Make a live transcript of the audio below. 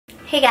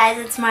Hey guys,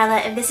 it's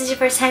Marla. If this is your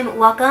first time,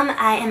 welcome.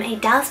 I am a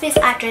Dallas-based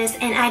actress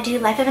and I do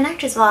Life of an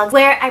Actress vlogs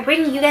where I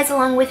bring you guys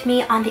along with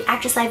me on the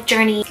actress life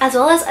journey as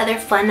well as other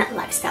fun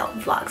lifestyle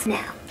vlogs.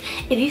 Now,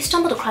 if you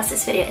stumbled across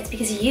this video, it's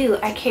because you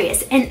are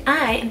curious and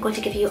I am going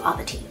to give you all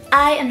the tea.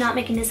 I am not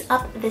making this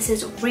up. This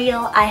is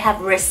real. I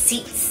have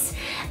receipts.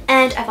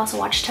 And I've also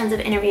watched tons of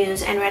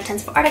interviews and read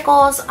tons of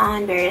articles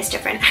on various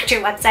different actor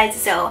websites,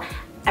 so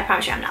I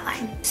promise you I'm not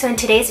lying. So in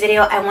today's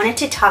video, I wanted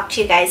to talk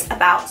to you guys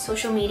about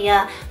social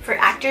media for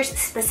actors,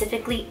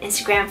 specifically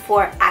Instagram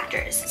for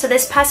actors. So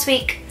this past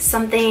week,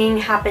 something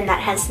happened that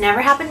has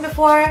never happened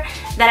before,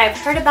 that I've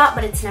heard about,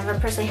 but it's never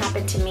personally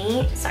happened to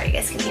me. Sorry, you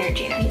guys can hear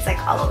Gino, he's like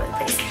all over the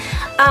place.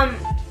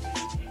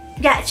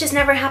 Yeah, it's just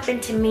never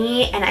happened to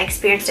me and I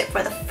experienced it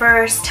for the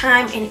first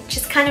time and it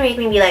just kind of made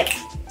me be like,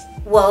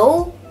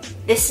 whoa,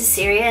 this is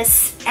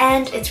serious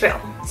and it's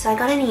real. So I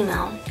got an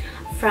email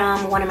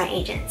from one of my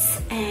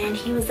agents and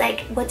he was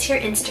like, what's your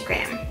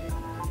Instagram?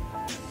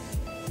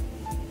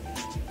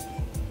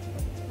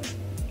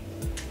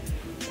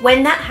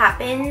 When that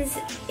happens,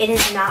 it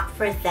is not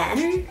for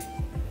them.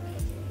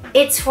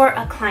 It's for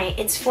a client.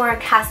 It's for a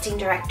casting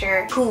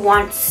director who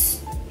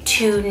wants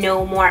to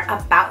know more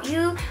about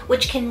you,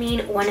 which can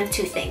mean one of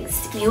two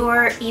things.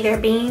 You're either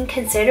being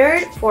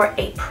considered for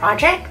a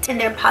project and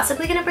they're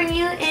possibly gonna bring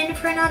you in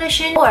for an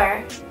audition,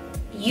 or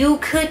you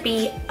could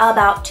be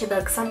about to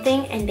book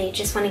something and they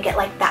just want to get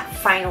like that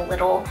final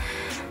little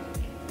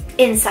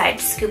inside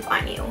scoop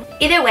on you.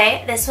 Either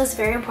way, this was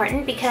very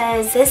important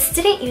because this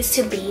didn't used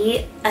to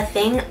be a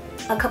thing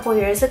a couple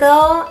years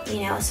ago.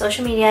 You know,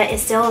 social media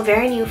is still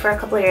very new for a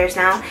couple of years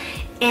now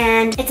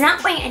and it's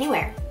not going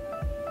anywhere.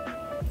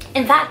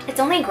 In fact, it's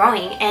only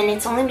growing and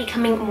it's only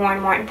becoming more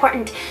and more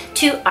important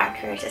to our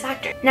careers as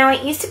actors. Now,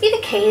 it used to be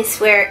the case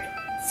where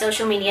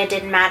social media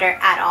didn't matter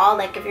at all.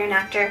 Like if you're an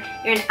actor,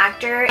 you're an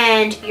actor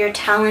and your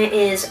talent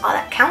is all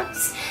that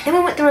counts. Then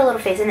we went through a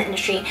little phase in the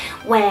industry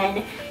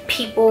when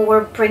people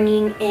were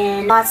bringing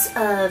in lots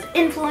of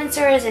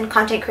influencers and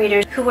content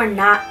creators who were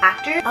not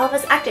actors. All of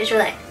us actors were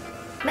like,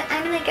 but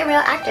I'm like a real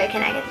actor,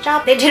 can I get the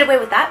job? They did away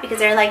with that because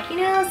they're like, you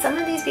know, some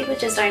of these people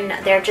just are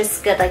not, they're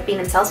just good like being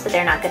themselves, but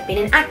they're not good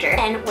being an actor.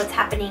 And what's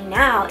happening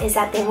now is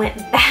that they went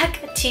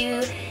back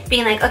to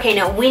being like, okay,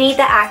 no, we need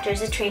the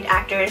actors, the trained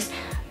actors,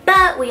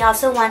 but we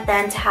also want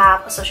them to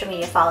have a social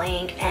media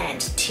following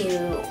and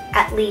to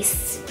at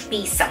least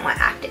be somewhat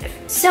active.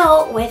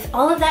 So with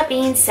all of that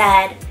being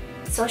said,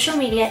 social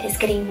media is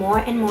getting more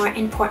and more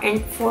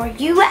important for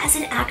you as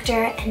an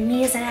actor and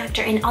me as an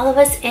actor and all of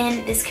us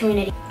in this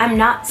community. I'm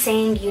not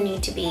saying you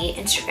need to be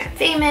Instagram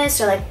famous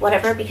or like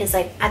whatever, because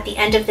like at the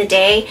end of the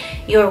day,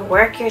 your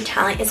work, your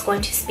talent is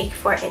going to speak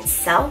for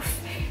itself.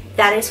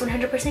 That is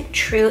 100%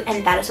 true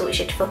and that is what we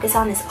should focus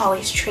on, is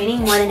always training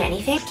more than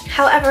anything.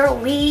 However,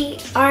 we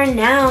are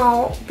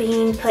now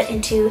being put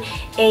into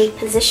a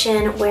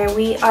position where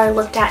we are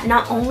looked at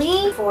not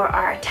only for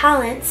our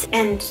talents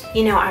and,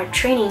 you know, our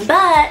training,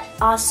 but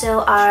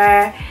also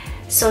our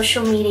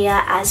social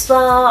media as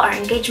well, our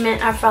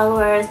engagement, our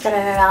followers, da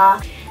da da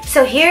da.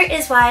 So here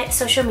is why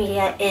social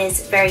media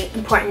is very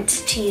important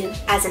to you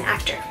as an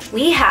actor.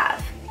 We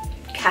have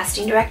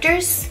casting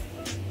directors,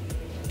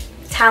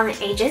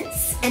 talent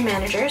agents, and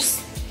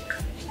managers.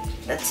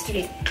 That's two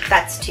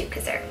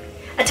because they're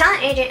a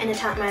talent agent and a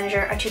talent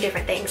manager are two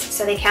different things,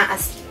 so they count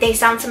as, they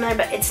sound similar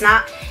but it's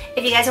not.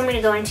 If you guys want me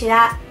to go into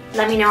that,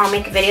 let me know, I'll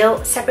make a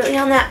video separately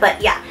on that.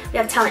 But yeah, we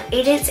have talent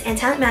agents and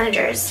talent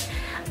managers,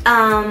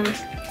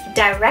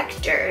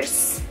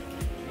 directors,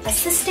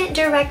 assistant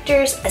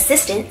directors,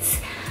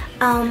 assistants,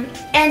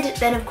 and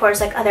then of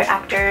course like other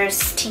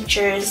actors,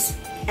 teachers,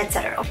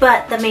 etc.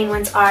 But the main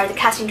ones are the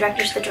casting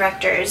directors, the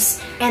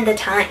directors, and the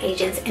talent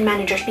agents and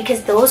managers,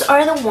 because those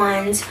are the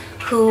ones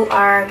who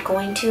are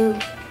going to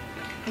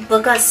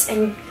book us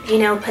and, you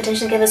know,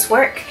 potentially give us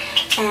work,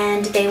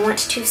 and they want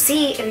to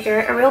see if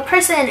you're a real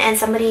person and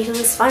somebody who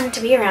is fun to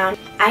be around.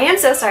 I am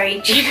so sorry,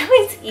 Gino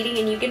is eating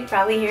and you can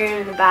probably hear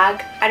him in the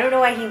back. I don't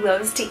know why he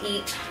loves to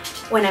eat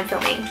when I'm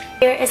filming.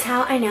 Here is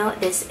how I know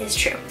this is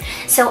true.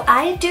 So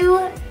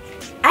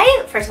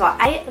first of all,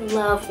 I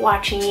love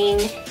watching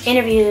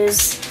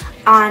interviews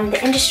on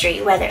the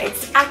industry, whether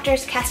it's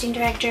actors, casting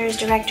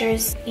directors,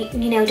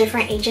 you know,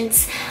 different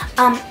agents.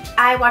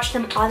 I watch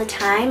them all the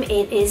time.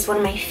 It is one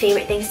of my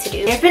favorite things to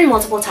do. There have been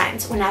multiple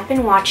times when I've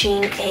been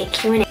watching a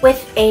Q&A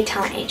with a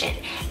talent agent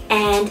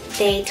and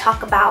they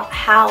talk about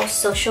how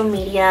social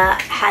media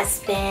has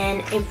been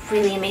a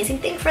really amazing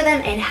thing for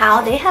them and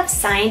how they have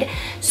signed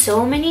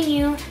so many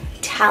new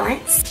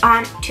talents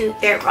onto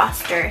their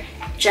roster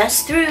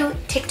just through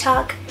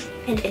TikTok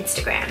and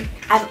Instagram.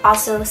 I've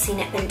also seen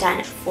it been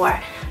done for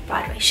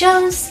Broadway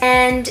shows,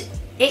 and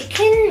it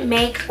can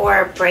make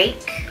or break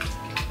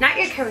not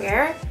your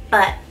career,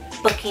 but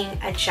booking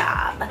a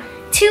job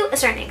to a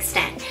certain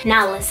extent.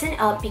 Now listen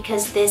up,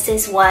 because this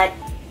is what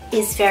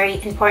is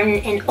very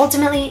important, and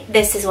ultimately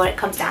this is what it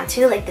comes down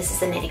to. Like, this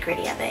is the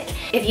nitty-gritty of it.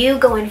 If you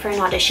go in for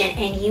an audition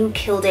and you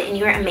killed it and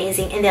you're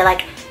amazing and they're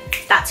like,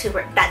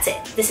 that's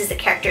it. This is the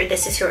character.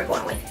 This is who we're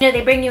going with. You know,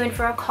 they bring you in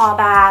for a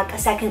callback, a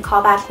second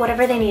callback,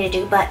 whatever they need to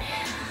do. But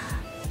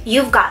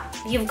you've got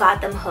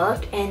them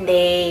hooked and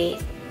they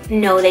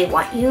know they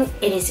want you,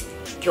 it is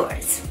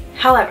yours.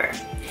 However,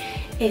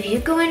 if you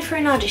go in for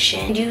an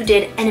audition, you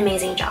did an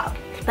amazing job,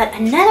 but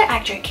another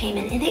actor came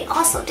in and they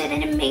also did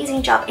an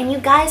amazing job, and you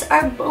guys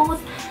are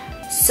both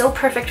so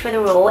perfect for the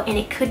role, and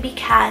it could be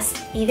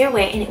cast either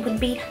way, and it would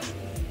be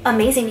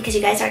amazing because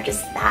you guys are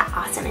just that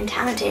awesome and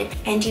talented,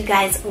 and you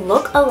guys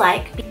look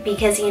alike,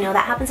 because you know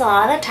that happens a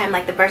lot of the time,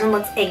 like the person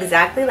looks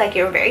exactly like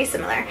you're very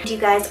similar. You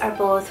guys are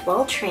both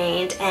well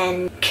trained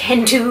and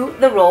can do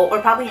the role,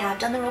 or probably have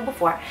done the role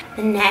before.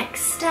 The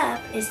next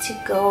step is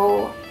to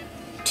go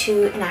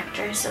to an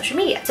actor's social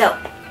media. So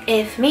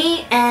if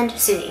me and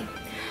Susie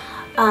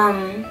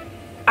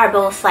are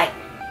both like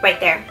right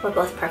there, we're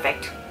both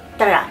perfect,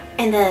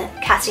 and the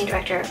casting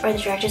director or the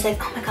director's like,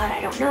 oh my god, I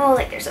don't know,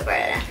 like they're so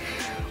good.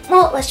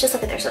 Well, let's just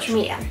look at their social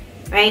media,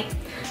 right?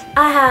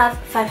 I have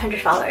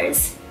 500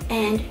 followers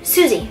and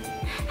Susie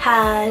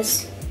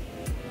has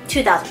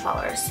 2,000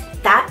 followers.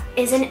 That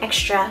is an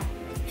extra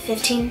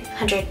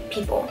 1,500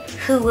 people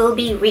who will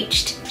be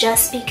reached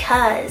just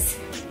because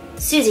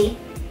Susie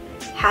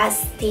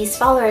has these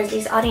followers,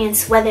 these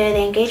audience, whether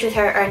they engage with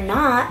her or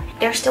not,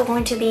 they're still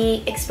going to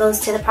be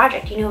exposed to the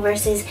project, you know,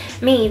 versus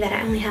me that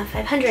I only have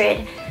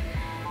 500,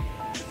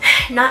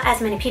 not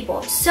as many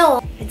people.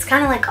 So it's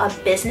kind of like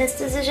a business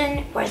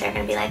decision where they're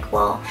going to be like,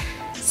 well,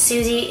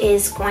 Susie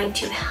is going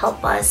to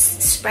help us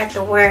spread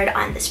the word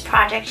on this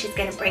project. She's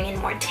going to bring in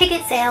more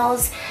ticket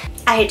sales.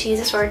 I hate to use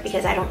this word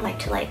because I don't like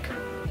to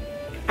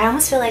I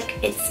almost feel like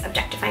it's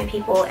objectifying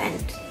people,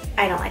 and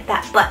I don't like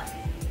that, but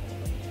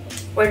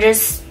we're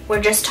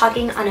just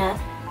talking on a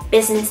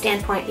business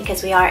standpoint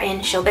because we are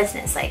in show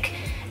business. Like,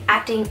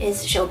 acting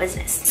is show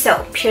business.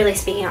 So purely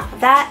speaking off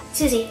of that,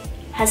 Susie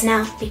has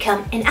now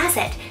become an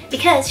asset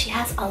because she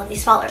has all of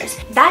these followers.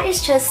 That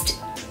is just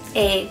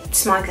a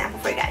small example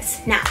for you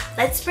guys. Now,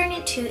 let's bring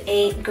it to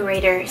a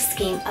greater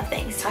scheme of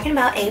things, talking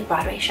about a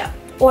Broadway show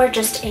or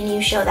just a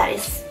new show that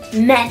is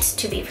meant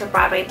to be for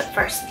Broadway, but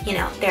first, you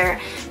know, they're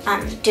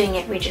doing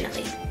it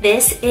regionally.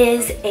 This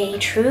is a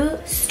true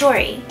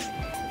story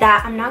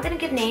that I'm not gonna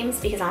give names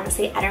because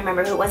honestly, I don't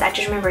remember who it was. I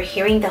just remember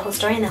hearing the whole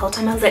story, and the whole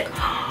time I was like,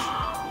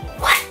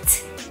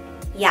 what?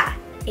 Yeah,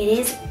 it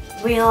is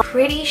real.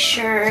 Pretty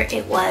sure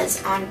it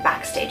was on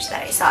Backstage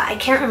that I saw. I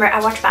can't remember.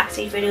 I watch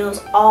Backstage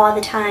videos all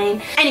the time.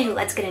 Anywho,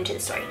 let's get into the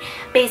story.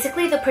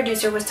 Basically, the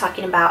producer was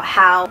talking about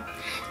how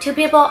 2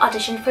 people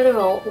auditioned for the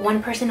role.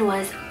 One person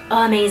was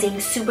amazing,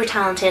 super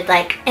talented,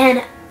 like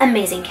an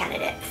amazing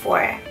candidate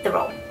for the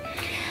role.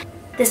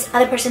 This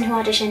other person who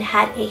auditioned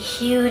had a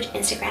huge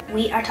Instagram.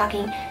 We are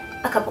talking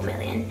a couple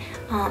million.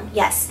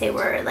 Yes, they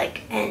were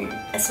like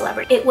a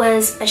celebrity. It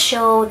was a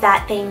show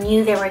that they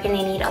knew they were going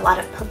to need a lot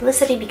of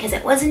publicity because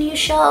it was a new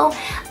show.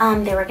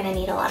 They were going to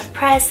need a lot of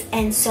press,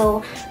 and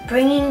so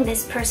bringing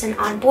this person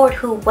on board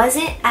who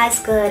wasn't as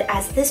good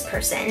as this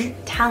person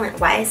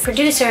talent-wise,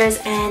 producers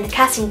and the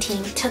casting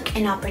team took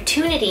an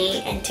opportunity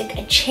and took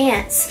a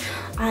chance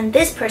on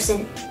this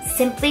person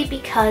simply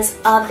because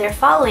of their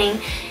following.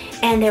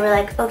 And they were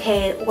like,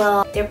 okay,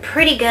 well, they're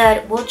pretty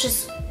good. We'll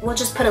just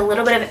put a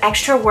little bit of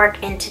extra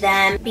work into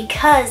them,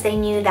 because they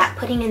knew that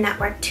putting in that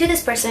work to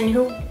this person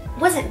who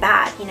wasn't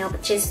bad, you know,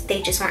 but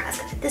they just weren't as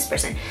good as this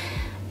person,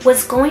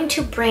 was going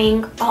to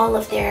bring all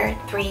of their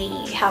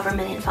however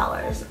million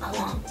followers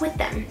along with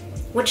them,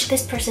 which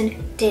this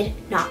person did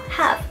not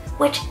have,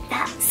 which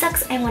that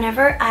sucks. And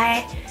whenever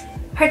I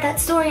heard that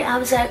story, I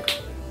was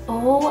like,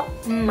 oh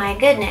my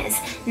goodness.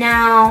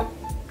 Now,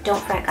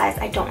 don't fret guys,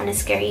 I don't want to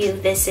scare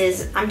you.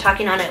 I'm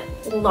talking on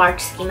a large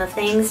scheme of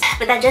things,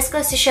 but that just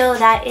goes to show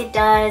that it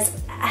does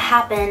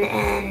happen,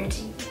 and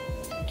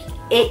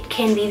it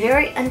can be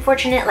very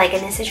unfortunate. Like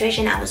in this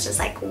situation, I was just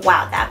like,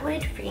 wow, that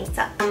would freaking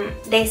suck.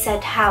 They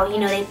said how, you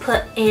know, they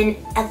put in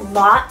a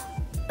lot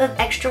of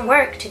extra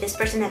work to this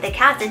person that they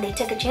cast, and they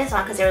took a chance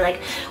on because they were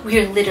like,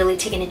 we're literally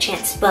taking a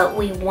chance, but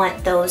we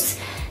want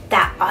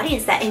that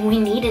audience, and we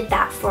needed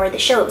that for the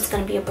show. It was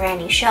going to be a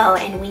brand new show,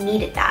 and we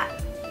needed that.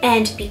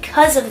 And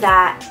because of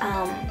that,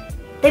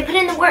 they put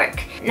in the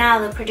work. Now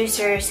the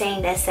producer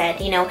saying this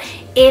said, you know,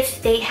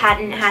 if they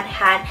hadn't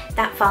had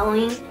that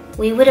following,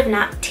 we would have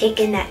not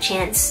taken that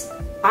chance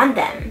on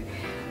them.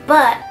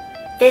 But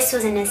this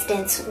was an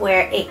instance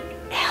where it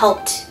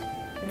helped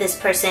this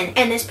person,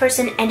 and this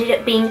person ended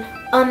up being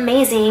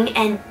amazing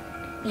and,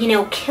 you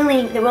know,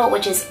 killing the role,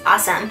 which is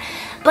awesome.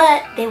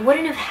 But they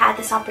wouldn't have had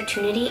this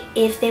opportunity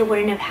if they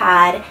wouldn't have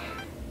had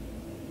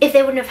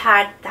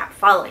that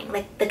following.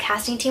 Like, the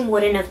casting team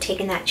wouldn't have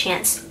taken that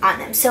chance on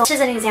them. So just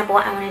as an example,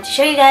 I wanted to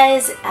show you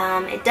guys,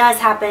 it does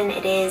happen,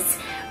 it is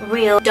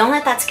real. Don't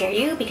let that scare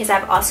you, because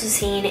I've also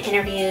seen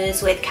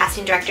interviews with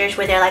casting directors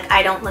where they're like,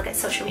 I don't look at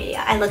social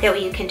media, I look at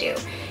what you can do.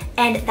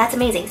 And that's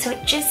amazing. So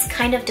it just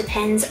kind of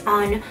depends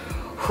on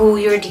who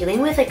you're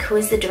dealing with, like who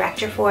is the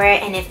director for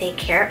it, and if they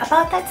care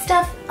about that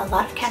stuff. A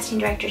lot of casting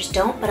directors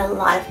don't, but a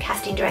lot of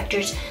casting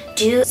directors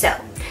do. So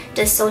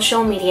does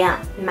social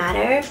media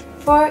matter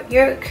for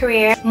your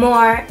career?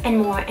 More and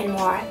more and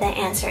more, the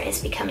answer is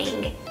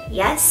becoming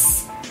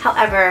yes.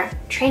 However,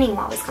 training will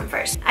always come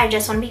first. I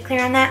just want to be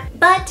clear on that.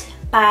 But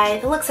by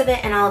the looks of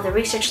it and all of the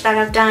research that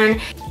I've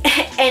done,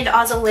 and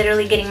also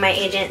literally getting my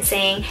agent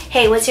saying,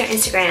 hey, what's your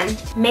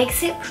Instagram,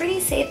 makes it pretty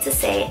safe to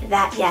say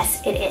that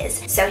yes, it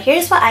is. So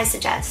here's what I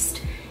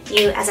suggest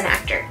you as an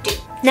actor do.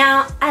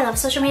 Now, I love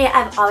social media.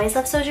 I've always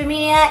loved social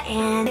media,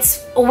 and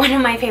it's one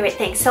of my favorite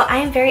things. So I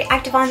am very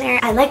active on there.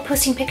 I like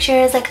posting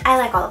pictures, like I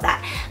like all of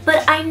that.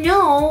 But I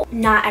know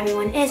not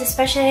everyone is,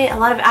 especially a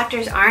lot of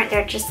actors aren't.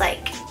 They're just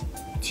like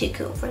too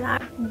cool for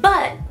that.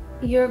 But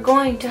you're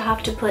going to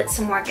have to put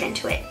some work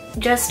into it,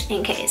 just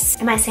in case.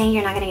 Am I saying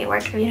you're not gonna get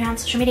work if you don't have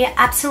social media?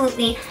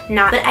 Absolutely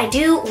not. But I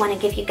do want to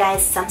give you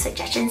guys some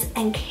suggestions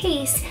in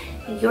case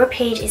your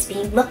page is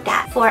being looked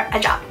at for a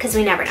job, because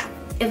we never know.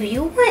 If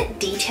you want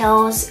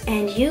details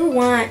and you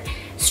want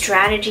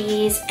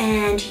strategies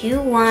and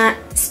you want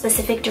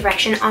specific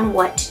direction on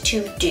what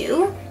to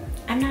do,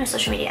 I'm not a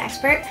social media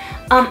expert.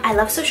 I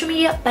love social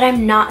media, but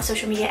I'm not a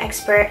social media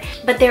expert.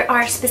 But there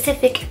are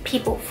specific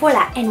people for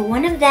that, and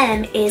one of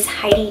them is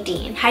Heidi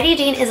Dean. Heidi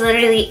Dean is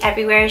literally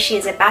everywhere. She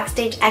is a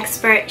backstage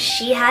expert.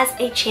 She has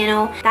a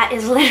channel that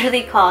is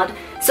literally called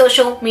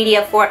Social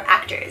Media for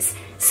Actors.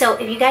 So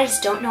if you guys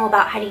don't know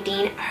about Heidi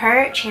Dean,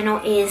 her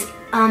channel is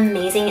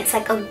amazing. It's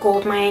like a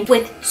gold mine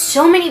with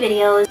so many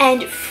videos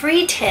and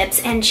free tips,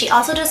 and she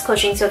also does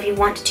coaching, so if you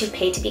want to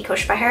pay to be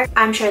coached by her,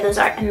 I'm sure those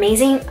are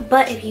amazing.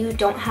 But if you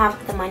don't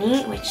have the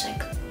money, which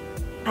like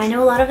I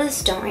know a lot of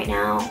us don't right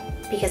now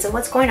because of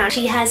what's going on,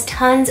 she has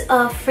tons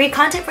of free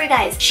content for you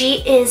guys. She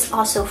is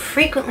also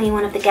frequently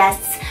one of the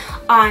guests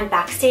on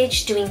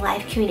Backstage doing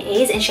live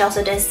Q&As, and she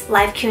also does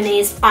live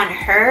Q&As on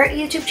her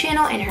YouTube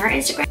channel and her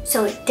Instagram.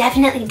 So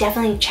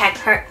definitely check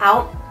her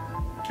out.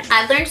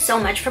 I've learned so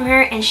much from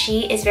her, and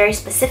she is very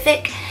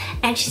specific,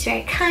 and she's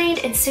very kind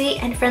and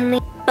sweet and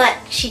friendly, but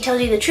she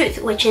tells you the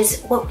truth, which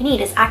is what we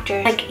need as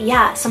actors. Like,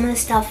 yeah, some of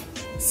this stuff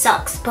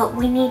sucks, but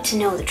we need to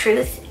know the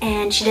truth,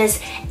 and she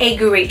does a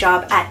great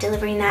job at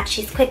delivering that.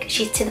 She's quick,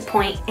 she's to the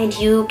point, and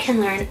you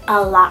can learn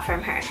a lot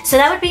from her. So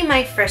that would be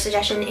my first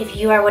suggestion if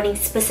you are wanting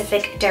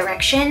specific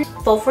direction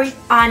for free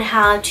on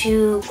how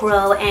to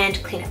grow and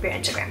clean up your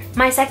Instagram.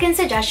 My second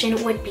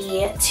suggestion would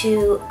be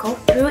to go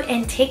through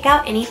and take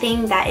out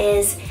anything that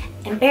is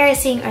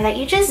embarrassing or that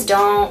you just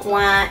don't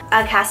want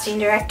a casting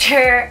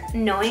director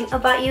knowing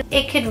about you.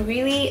 It could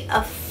really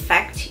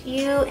affect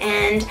you,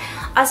 and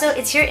also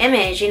it's your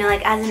image, you know,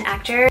 like as an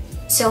actor.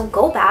 So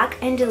go back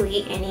and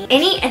delete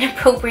any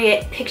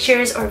inappropriate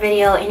pictures or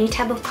video, any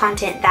type of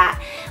content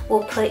that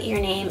will put your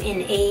name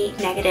in a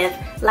negative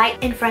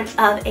light in front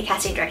of a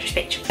casting director's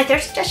page. My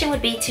third suggestion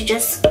would be to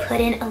just put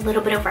in a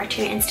little bit of work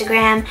to your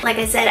Instagram. Like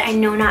I said, I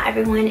know not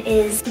everyone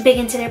is big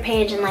into their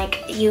page and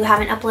like you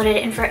haven't uploaded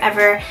it in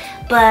forever,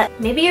 but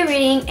maybe you're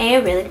reading a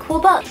really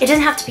cool book. It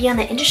doesn't have to be on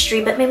the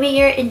industry, but maybe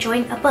you're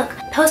enjoying a book.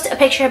 Post a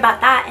picture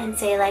about that and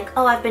say like,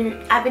 oh, I've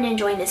been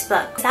enjoying this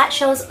book. That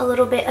shows a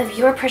little bit of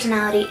your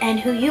personality and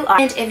who you are.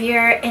 And if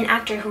you're an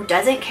actor who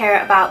doesn't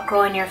care about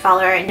growing your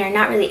follower and you're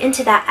not really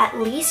into that, at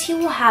least you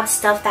will have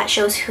stuff that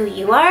shows who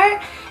you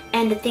are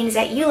and the things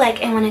that you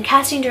like, and when a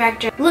casting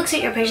director looks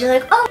at your page, they're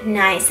like, oh,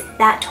 nice,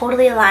 that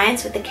totally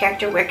aligns with the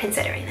character we're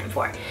considering them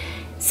for.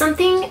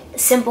 Something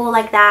simple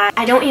like that.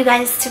 I don't want you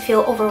guys to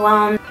feel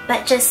overwhelmed,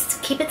 but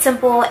just keep it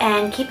simple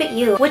and keep it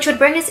you. Which would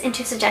bring us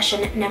into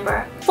suggestion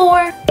number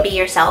 4, be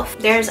yourself.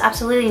 There's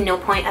absolutely no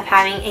point of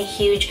having a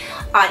huge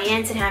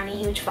audience and having a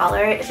huge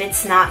follower if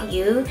it's not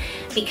you,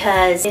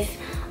 because if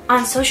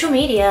on social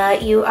media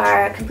you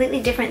are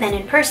completely different than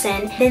in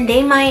person, then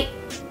they might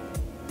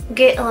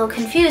get a little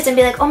confused and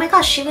be like, oh my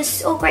gosh, she was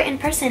so great in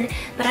person,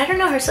 but I don't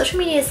know, her social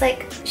media is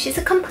like, she's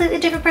a completely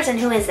different person.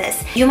 Who is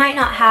this? You might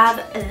not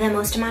have the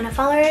most amount of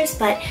followers,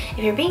 but if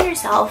you're being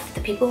yourself,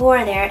 the people who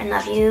are there and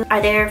love you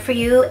are there for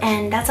you,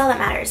 and that's all that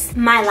matters.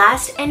 My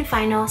last and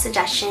final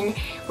suggestion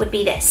would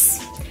be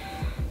this: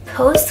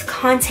 post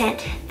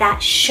content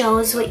that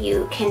shows what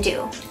you can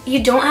do.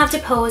 You don't have to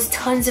post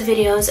tons of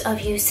videos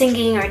of you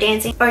singing or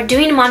dancing or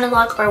doing a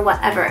monologue or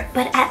whatever,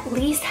 but at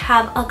least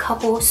have a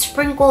couple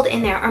sprinkled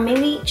in there, or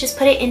maybe just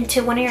put it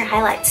into one of your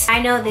highlights. I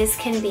know this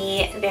can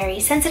be very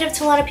sensitive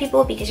to a lot of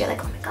people because you're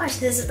like, oh my gosh,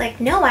 this is like,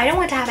 no, I don't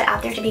want to have it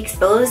out there to be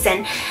exposed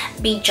and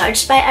be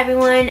judged by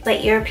everyone,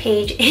 but your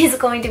page is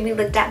going to be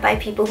looked at by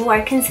people who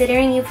are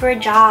considering you for a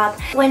job.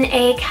 When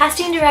a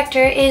casting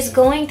director is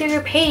going through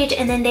your page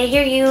and then they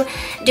hear you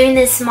doing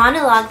this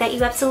monologue that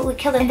you absolutely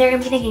killed, and they're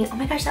gonna be thinking, oh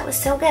my gosh, that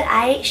was so good,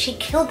 she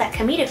killed that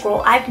comedic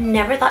role, I've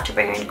never thought to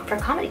bring her in for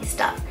comedy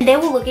stuff. And they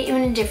will look at you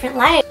in a different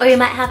light. Or you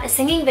might have a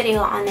singing video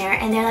on there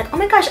and they're like, oh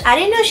my gosh, I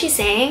didn't know she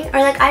sang, or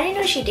like, I didn't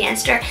know she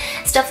danced, or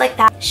stuff like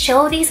that.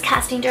 Show these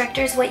casting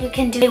directors what you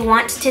can do. They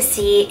want to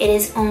see. It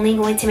is only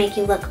going to make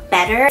you look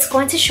better. It's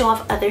going to show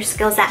off other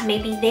skills that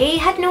maybe they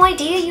had no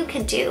idea you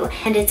could do,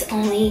 and it's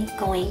only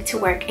going to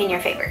work in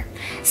your favor.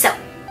 So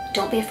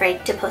don't be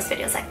afraid to post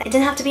videos like that. It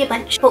doesn't have to be a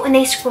bunch, but when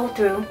they scroll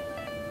through,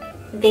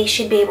 they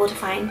should be able to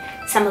find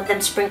some of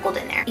them sprinkled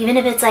in there. Even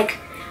if it's like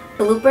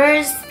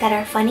bloopers that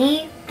are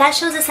funny, that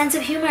shows a sense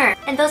of humor,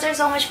 and those are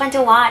so much fun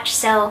to watch.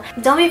 So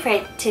don't be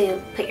afraid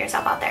to put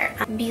yourself out there.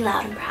 Be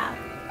loud and proud.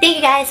 Thank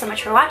you guys so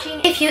much for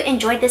watching. If you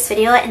enjoyed this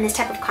video and this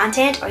type of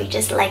content, or you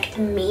just like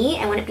me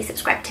and want to be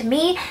subscribed to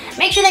me,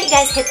 make sure that you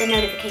guys hit the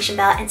notification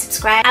bell and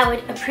subscribe. I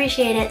would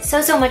appreciate it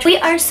so much. We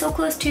are so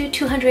close to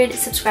 200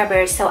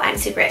 subscribers, so I'm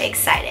super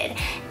excited.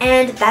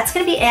 And that's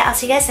gonna be it. I'll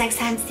see you guys next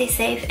time. Stay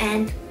safe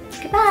and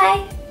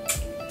goodbye.